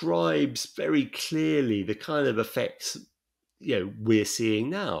describes very clearly the kind of effects, we're seeing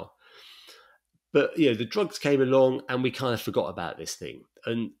now. But, the drugs came along and we kind of forgot about this thing.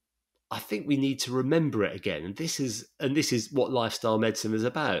 And I think we need to remember it again. And this is what lifestyle medicine is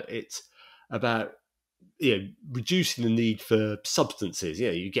about. It's about, reducing the need for substances.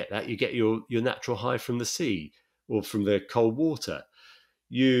 You get that. You get your natural high from the sea or from the cold water.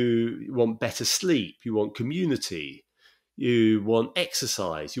 You want better sleep. You want community. You want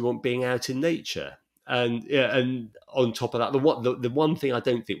exercise. You want being out in nature. And on top of that, the one thing I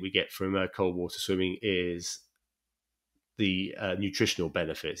don't think we get from cold water swimming is the nutritional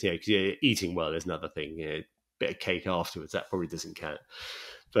benefits. Because eating well is another thing. Bit of cake afterwards, that probably doesn't count.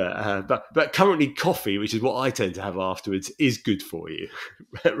 But currently, coffee, which is what I tend to have afterwards, is good for you.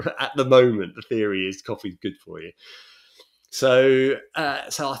 At the moment, the theory is coffee's good for you. So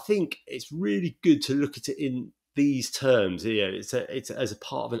I think it's really good to look at it in these terms. It's as a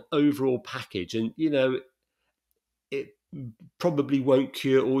part of an overall package, and it probably won't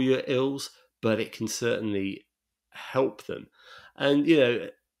cure all your ills, but it can certainly help them. And,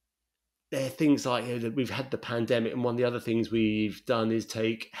 there are things like, we've had the pandemic, and one of the other things we've done is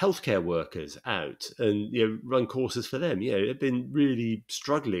take healthcare workers out and run courses for them. They've been really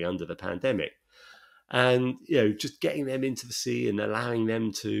struggling under the pandemic, and just getting them into the sea and allowing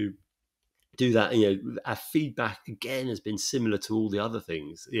them to do that. Our feedback again has been similar to all the other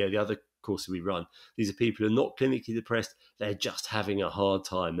things. The other courses we run. These are people who are not clinically depressed. They're just having a hard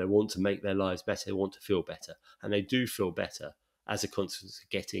time. They want to make their lives better. They want to feel better, and they do feel better as a consequence of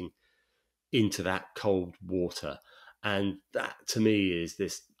getting into that cold water. And that, to me, is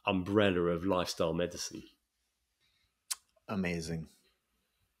this umbrella of lifestyle medicine. Amazing.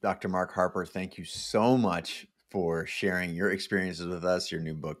 Dr. Mark Harper, thank you so much for sharing your experiences with us. Your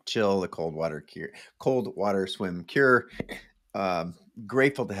new book, Chill, the Cold Water Swim Cure.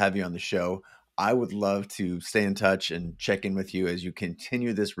 Grateful to have you on the show. I would love to stay in touch and check in with you as you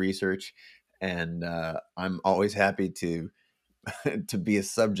continue this research. And I'm always happy to be a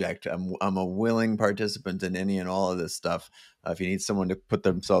subject. I'm a willing participant in any and all of this stuff. If you need someone to put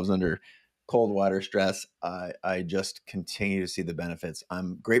themselves under cold water stress, I just continue to see the benefits.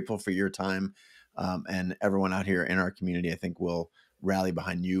 I'm grateful for your time, and everyone out here in our community, I think, will rally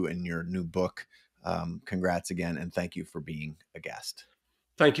behind you and your new book. Congrats again, and thank you for being a guest.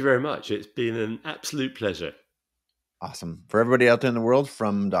 Thank you very much. It's been an absolute pleasure. Awesome. For everybody out there in the world,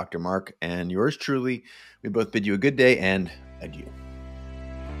 from Dr. Mark and yours truly, we both bid you a good day and adieu.